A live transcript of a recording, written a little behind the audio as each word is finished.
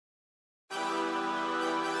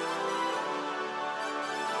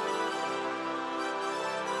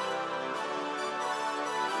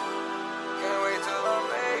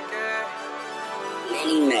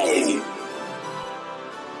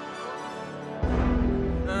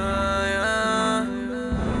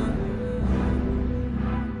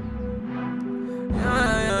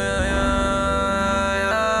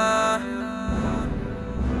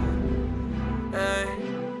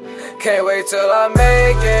wait till I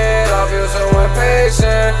make it, I feel so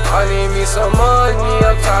impatient. I need me some money,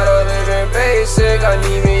 I'm tired of living basic. I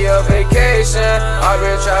need me a vacation, I've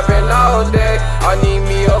been trapping all day. I need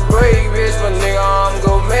me a break, bitch, but nigga, I'm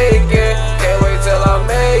gon' make it. Can't wait till I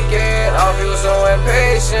make it, I feel so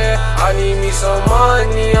impatient. I need me some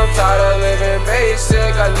money, I'm tired of living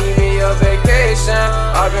basic. I need me a vacation,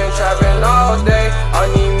 I've been trapping all day. I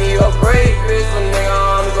need me a break, bitch, but nigga,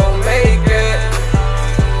 I'm gon' make it.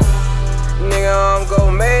 Nigga, I'm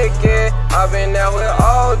gon' make it. I've been out here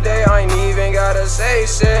all day, I ain't even gotta say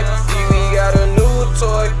shit. We got a new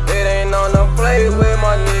toy, it ain't on the play with.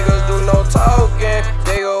 My niggas do no talking,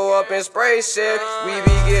 they go up and spray shit. We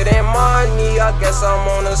be getting money, I guess I'm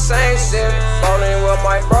on the same shit. Ballin' with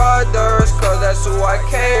my brothers, cause that's who I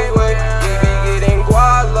came with. We be getting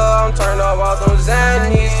guala, I'm turned up out them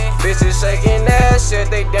Zannies. Bitches shaking that shit,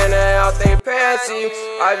 they dancing out they panty.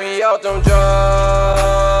 I be out them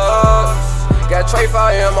drugs, got tray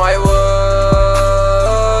fire in my woods.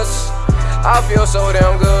 I feel so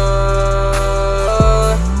damn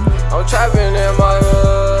good, I'm trapping in my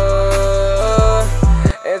hood.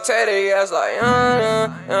 And Teddy ass like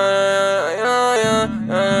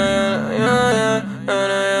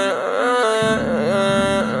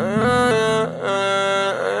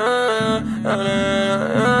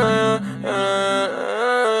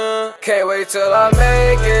Can't wait till I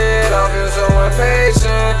make it, I feel so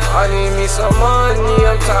impatient. I need me some money,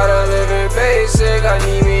 I'm tired of living basic. I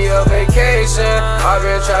need me a vacation, I've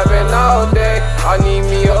been trapping all day. I need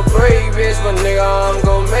me a break, bitch, but nigga, I'm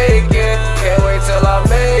gon' make it. Can't wait till I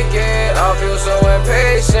make it, I feel so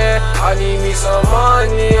impatient. I need me some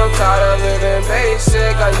money, I'm tired of living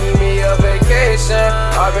basic. I need me a vacation,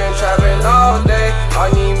 I've been trapping all day. I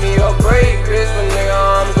need me a break.